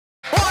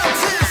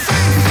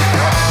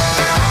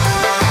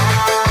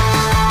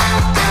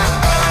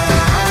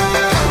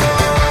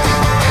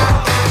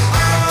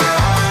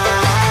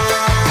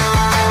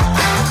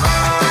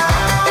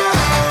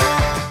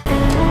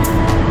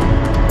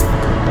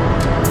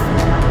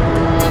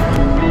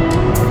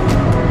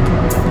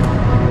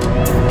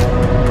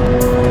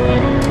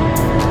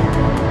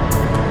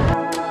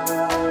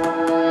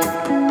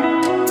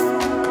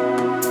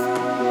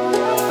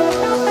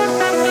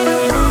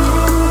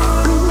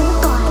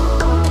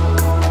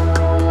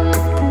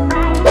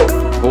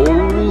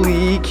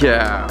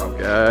cow,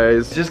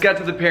 guys. Just got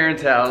to the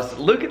parents' house.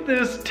 Look at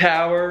this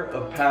tower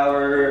of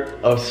power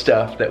of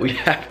stuff that we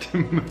have to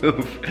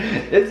move.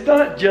 It's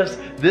not just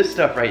this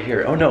stuff right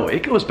here. Oh no,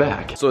 it goes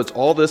back. So it's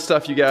all this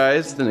stuff, you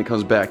guys, then it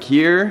comes back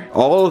here.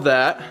 All of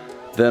that,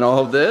 then all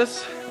of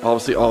this,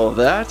 obviously all of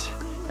that.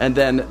 And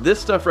then this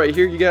stuff right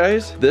here, you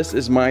guys, this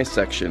is my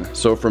section.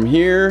 So from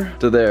here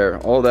to there,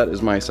 all that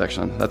is my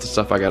section. That's the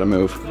stuff I gotta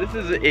move. This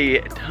is a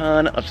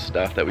ton of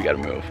stuff that we gotta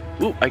move.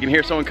 Ooh, I can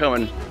hear someone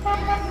coming.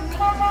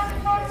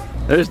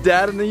 There's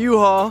Dad in the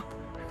U-Haul.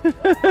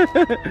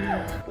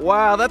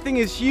 Wow, that thing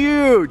is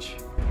huge.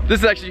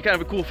 This is actually kind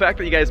of a cool fact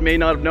that you guys may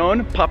not have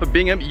known. Papa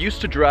Bingham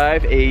used to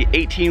drive a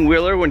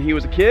 18-wheeler when he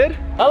was a kid.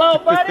 Hello,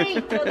 buddy.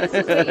 No, this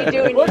is what you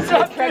do when you're a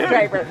truck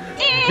driver.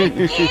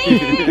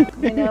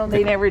 You know,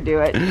 they never do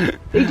it.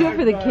 They do it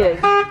for the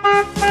kids.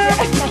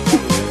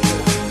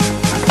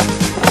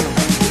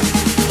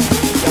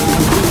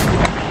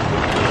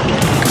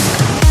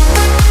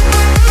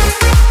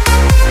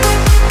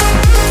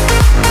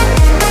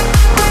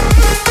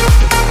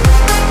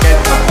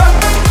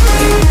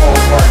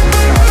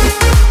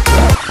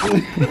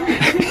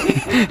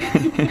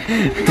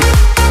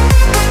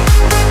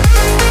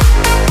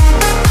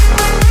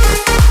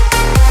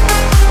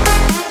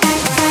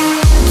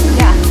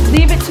 Yeah,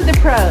 leave it to the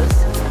pros.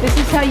 This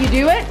is how you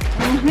do it.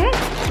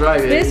 Mm-hmm. Right,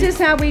 baby. This is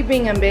how we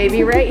Bingham,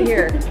 baby, right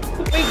here.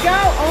 We go.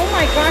 Oh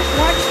my gosh,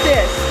 watch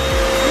this.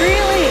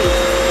 Really?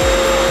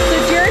 So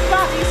Jared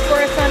bought these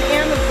for us on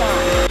Amazon.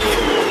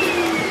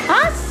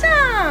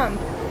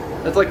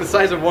 Awesome. That's like the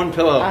size of one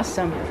pillow.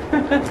 Awesome.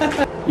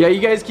 Yeah, you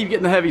guys keep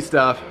getting the heavy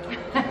stuff.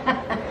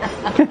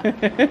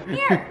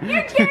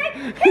 Here, Jared.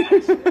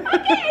 Pitch.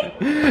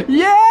 Okay.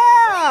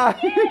 Yeah!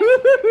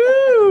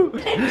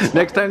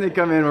 Next time they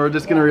come in, we're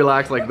just gonna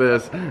relax like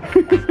this. Okay,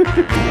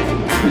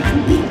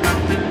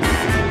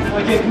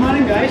 come on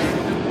in, guys.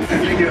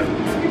 Thank you.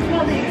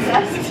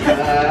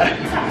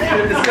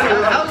 How's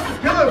the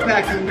pillow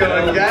packing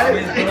going,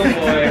 guys? Oh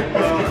boy.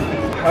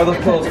 How are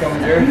those pillows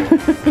coming, Jared?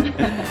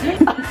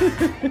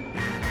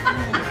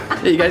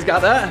 Hey, you guys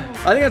got that?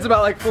 I think that's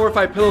about like 4 or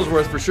 5 pillows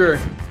worth for sure.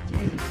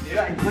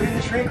 Yeah, including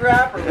the shrink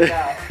wrap or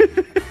without?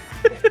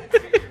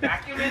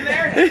 Vacuum in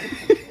there?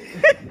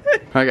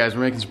 Alright guys,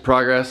 we're making some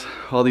progress.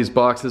 All these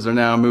boxes are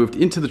now moved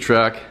into the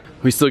truck.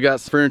 We still got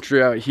some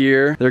furniture out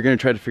here. They're gonna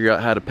try to figure out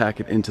how to pack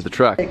it into the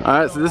truck.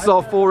 Alright, so this is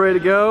all full, ready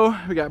to go.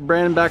 We got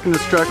Brandon backing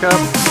this truck up.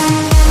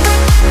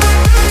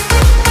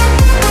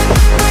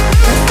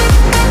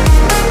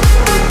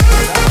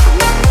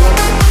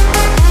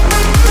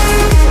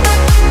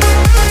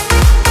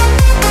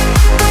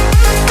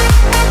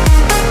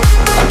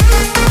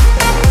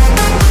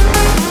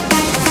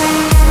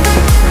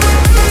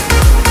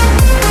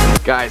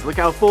 Guys, look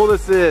how full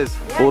this is.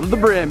 Yeah, full to the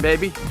brim,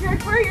 baby.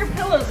 Jared, where are your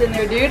pillows in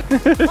there, dude?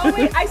 Oh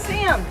wait, I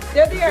see them.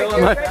 There they are,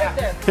 Jared, right up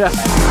there. Yeah.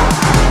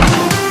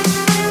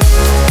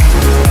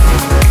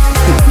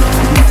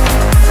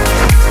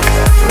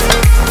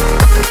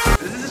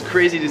 This is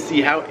crazy to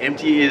see how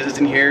empty it is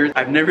in here.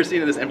 I've never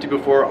seen it this empty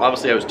before.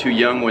 Obviously, I was too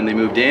young when they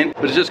moved in,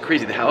 but it's just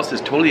crazy. The house is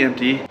totally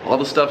empty. All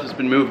the stuff has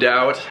been moved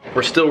out.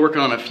 We're still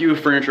working on a few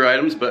furniture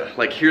items, but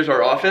like here's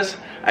our office.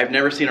 I've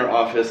never seen our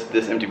office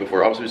this empty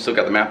before. Obviously, we still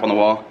got the map on the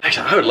wall.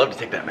 Actually, I would love to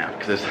take that map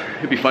because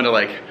it'd be fun to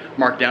like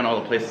mark down all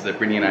the places that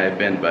Brittany and I have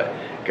been. But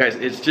guys,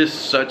 it's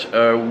just such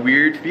a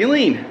weird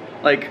feeling.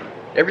 Like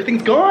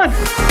everything's gone.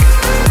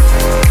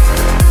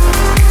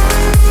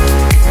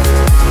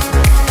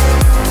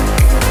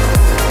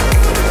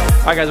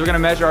 Alright guys, we're gonna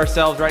measure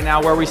ourselves right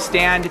now where we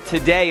stand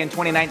today in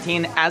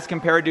 2019 as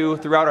compared to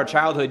throughout our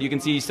childhood. You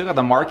can see you still got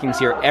the markings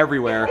here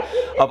everywhere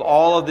of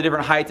all of the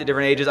different heights at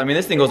different ages. I mean,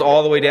 this thing goes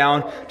all the way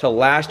down to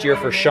last year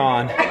for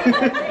Sean.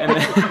 And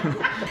then,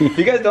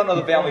 you guys don't know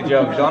the family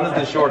joke. Sean is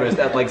the shortest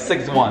at like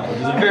 6'1", which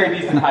is a very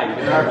decent height.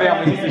 In our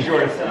family, he's the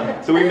shortest.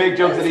 So we make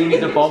jokes that he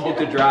needs a bumble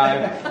to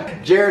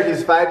drive. Jared,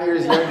 who's 5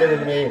 years younger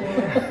than me,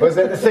 was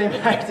at the same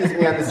height as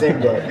me on the same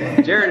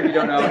day. Jared, if you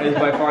don't know, is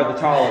by far the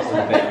tallest of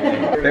the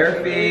family.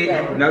 Bare feet,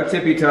 no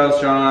tippy toes,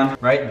 Sean.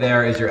 Right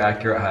there is your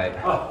accurate height.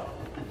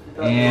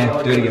 And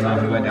do it again,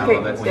 Mom. We went down a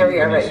little bit there we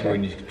are, right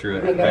when you drew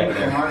it. Okay. Right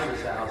there.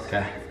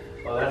 Okay.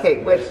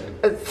 Okay, wait.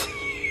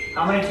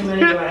 How many too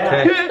many do I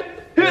have?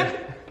 Okay.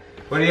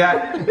 What do you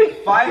got?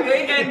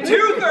 5'8" and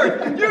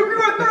 2/3. You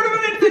grew a third of an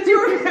inch to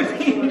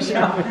 215,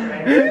 Sean.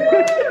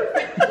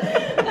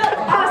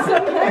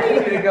 Awesome.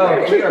 Way to go.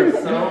 We are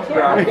so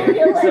proud of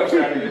you. So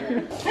proud of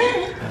you.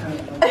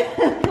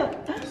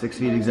 6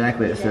 feet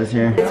exactly, it says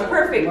here. It's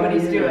perfect what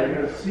he's doing.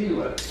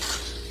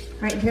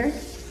 Right here?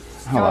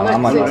 Hold on,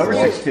 I'm like over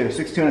 6'2",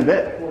 6'2" and a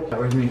bit.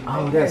 What do you mean?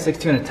 Oh, yeah,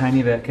 6'2" and a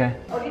tiny bit, okay.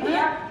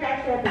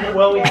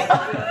 Well, we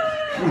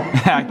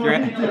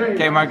Accurate.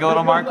 Okay, mark a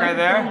little mark right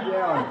there.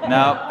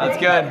 No, that's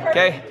good.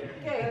 Okay.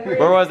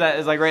 Where was that?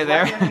 It's like right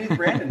there.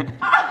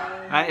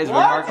 That is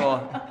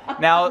remarkable.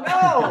 Now,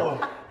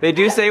 They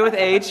do say with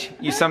age,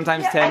 you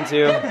sometimes tend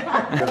to.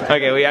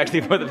 Okay, we actually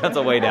put the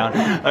pencil way down.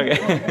 Okay.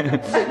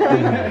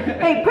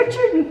 Hey, put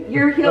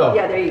your heel.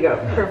 Yeah, there you go.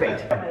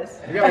 Perfect.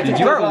 Dude,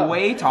 you are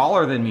way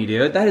taller than me,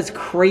 dude. That is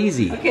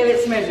crazy. Okay,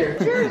 let's measure.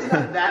 You're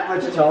not that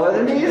much taller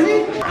than me, is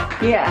he?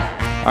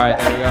 Yeah. All right,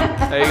 there you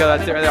go. There you go.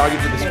 That's it right there. I'll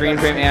give you the screen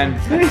print, man.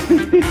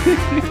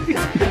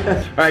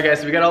 All right,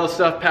 guys, so we got all the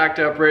stuff packed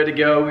up, ready to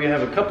go. We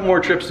have a couple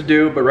more trips to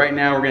do, but right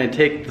now we're gonna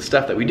take the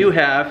stuff that we do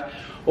have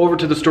over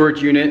to the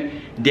storage unit.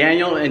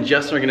 Daniel and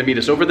Justin are gonna meet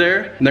us over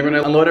there, and they're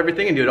gonna unload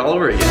everything and do it all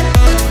over again.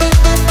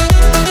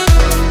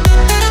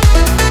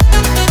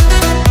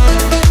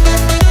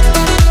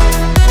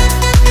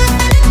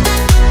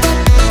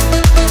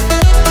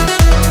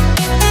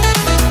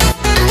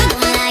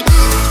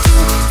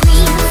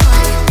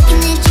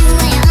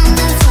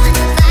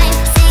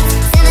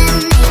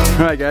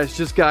 All right, guys,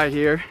 just got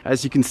here.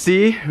 As you can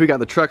see, we got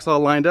the trucks all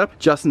lined up.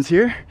 Justin's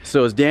here,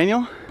 so is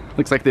Daniel.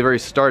 Looks like they've already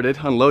started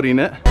unloading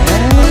it.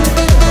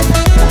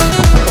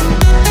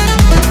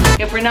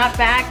 If we're not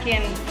back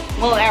in,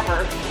 well,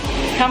 ever,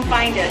 come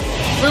find us.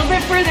 A little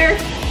bit further,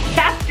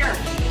 faster.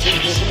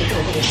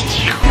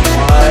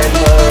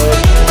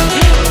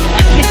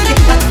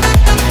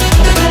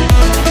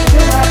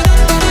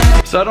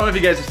 So I don't know if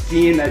you guys have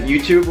seen that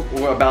YouTube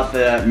about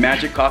the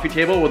magic coffee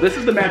table. Well, this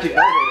is the magic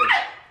elevator.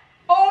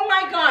 Oh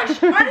my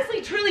gosh,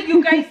 honestly, truly,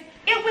 you guys,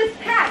 it was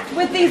packed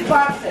with these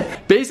boxes.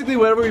 Basically,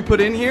 whatever we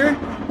put in here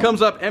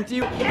comes up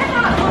empty.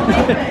 Cannot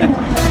believe it.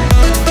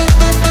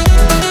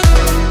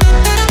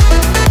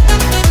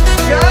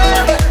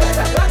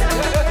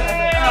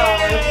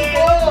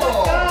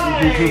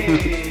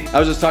 I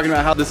was just talking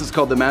about how this is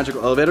called the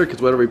magical elevator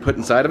because whatever we put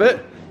inside of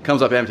it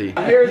comes up empty.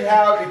 Here's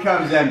how it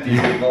becomes empty,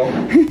 people.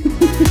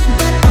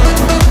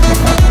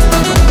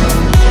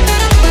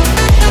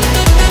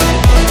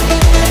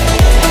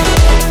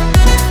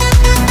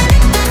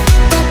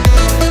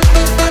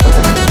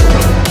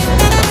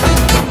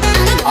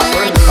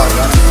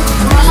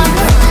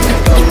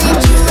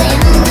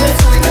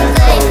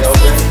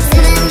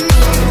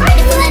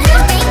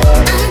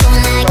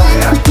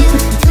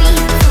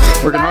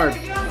 Working hard.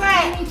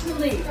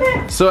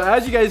 So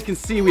as you guys can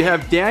see, we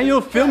have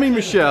Daniel filming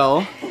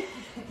Michelle,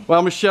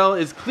 while Michelle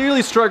is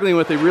clearly struggling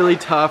with a really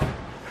tough.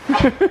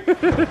 You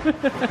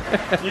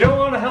don't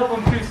want to help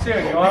them too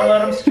soon. You want to let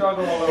them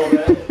struggle a little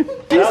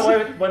bit. That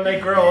way, when they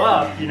grow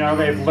up, you know,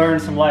 they've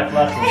learned some life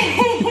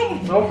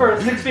lessons. Go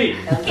for 6 feet.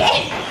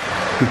 Okay.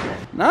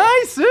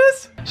 Nice,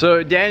 sis.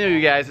 So Daniel,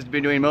 you guys, has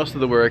been doing most of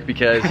the work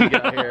because he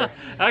got here.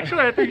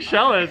 Actually, I think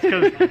Chelle is,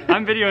 because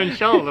I'm videoing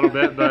Chelle a little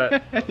bit,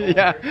 but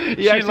Yeah,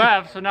 she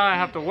left, so now I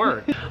have to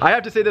work. I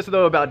have to say this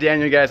though about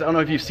Daniel, you guys. I don't know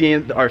if you've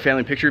seen our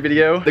family picture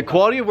video. The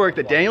quality of work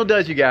that Daniel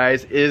does, you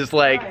guys, is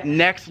like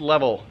next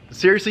level.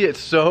 Seriously, it's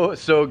so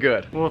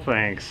good. Well,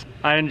 thanks.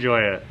 I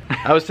enjoy it.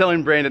 I was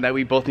telling Brandon that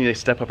we both need to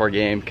step up our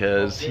game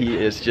because he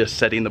is just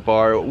setting the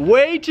bar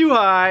way too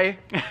high.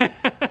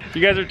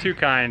 You guys are too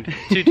kind.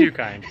 Too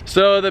kind.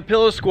 So the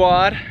pillow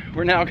squad,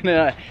 we're now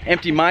gonna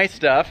empty my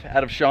stuff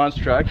out of Sean's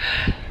truck.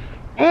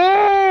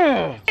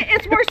 Oh!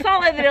 It's more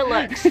solid than it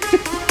looks.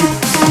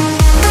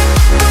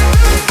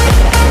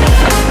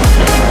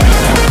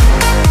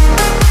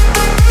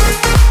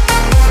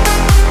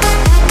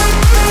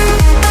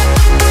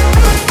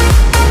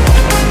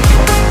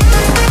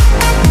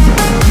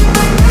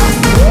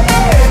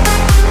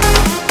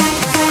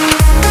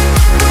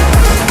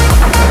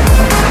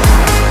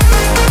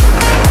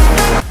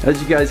 As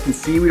you guys can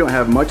see, we don't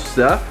have much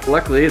stuff.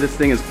 Luckily, this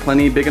thing is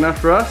plenty big enough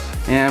for us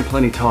and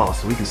plenty tall,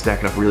 so we can stack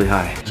it up really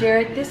high.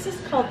 Jared, this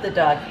is called the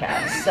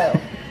doghouse. So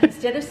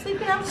instead of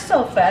sleeping on the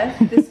sofa,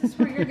 this is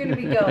where you're going to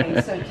be going.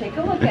 So take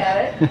a look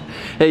at it.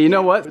 Hey, you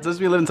know what?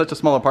 Since we live in such a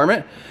small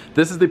apartment,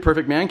 this is the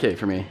perfect man cave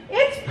for me.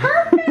 It's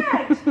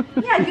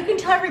perfect. Yeah, you can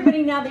tell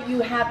everybody now that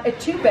you have a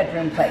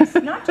 2-bedroom place.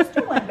 Not just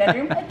a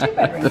 1-bedroom, a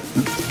 2-bedroom.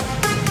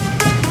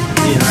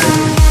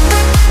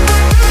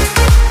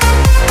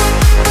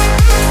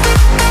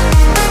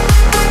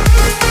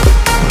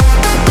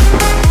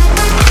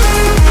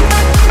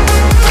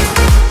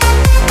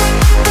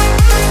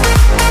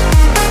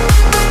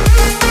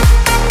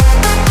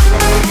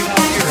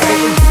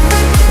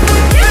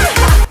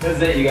 This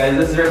is it, you guys.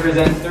 This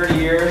represents 30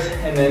 years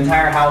and the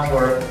entire house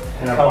worth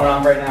coming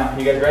off right now.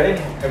 You guys ready?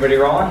 Everybody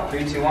rolling?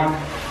 3, 2, 1.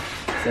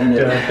 Send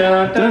it.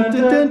 Dun, dun,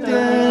 dun, dun,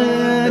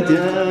 dun.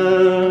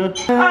 Look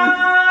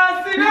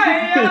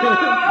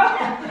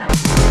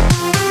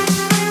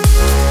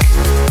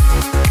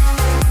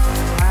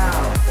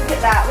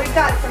at that. We've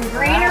got some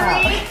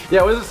greenery.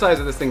 Yeah, what is the size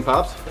of this thing,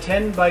 Pops?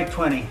 10 by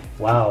 20.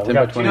 Wow. 10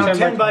 by 20. No,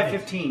 10 by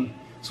 15.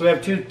 So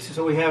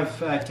we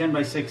have 10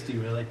 by 60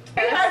 really.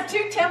 We have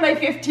 2 10 by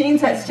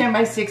 15s, that's 10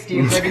 by 60.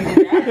 If I can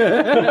do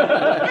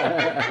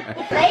that.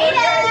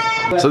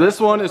 Later! So this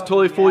one is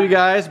totally full, you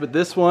guys, but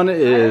this one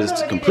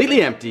is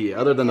completely empty,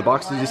 other than the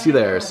boxes you see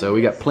there. So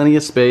we got plenty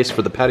of space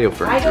for the patio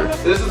furniture.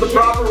 This is the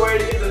proper way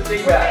to get the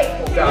thing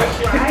back.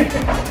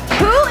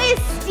 Who is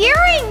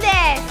steering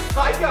this?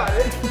 I got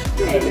it.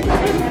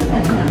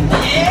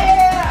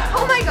 Yeah!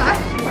 Oh my gosh.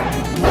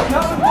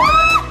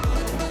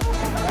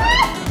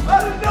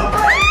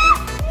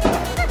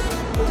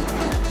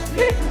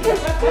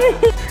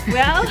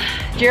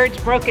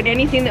 Jared's broken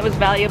anything that was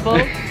valuable,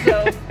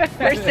 so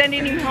we're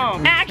sending him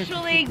home.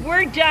 Actually,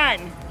 we're done.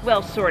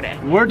 Well, sorta.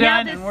 We're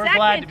done, and we're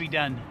glad to be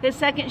done. The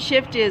second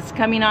shift is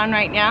coming on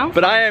right now.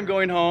 But I am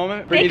going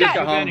home. Brittany just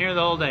got We've been home. here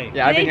the whole day.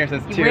 Yeah, I've been here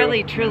since 2.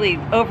 Really, truly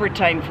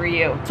overtime for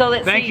you. So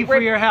let's see. Thank you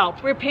for your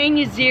help. We're paying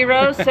you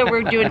 0, so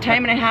we're doing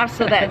time and a half,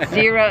 so that's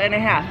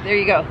 0.5. There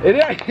you go.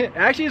 It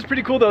actually is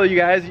pretty cool though, you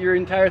guys. Your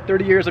entire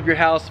 30 years of your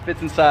house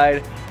fits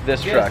inside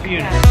this truck.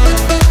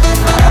 Beautiful.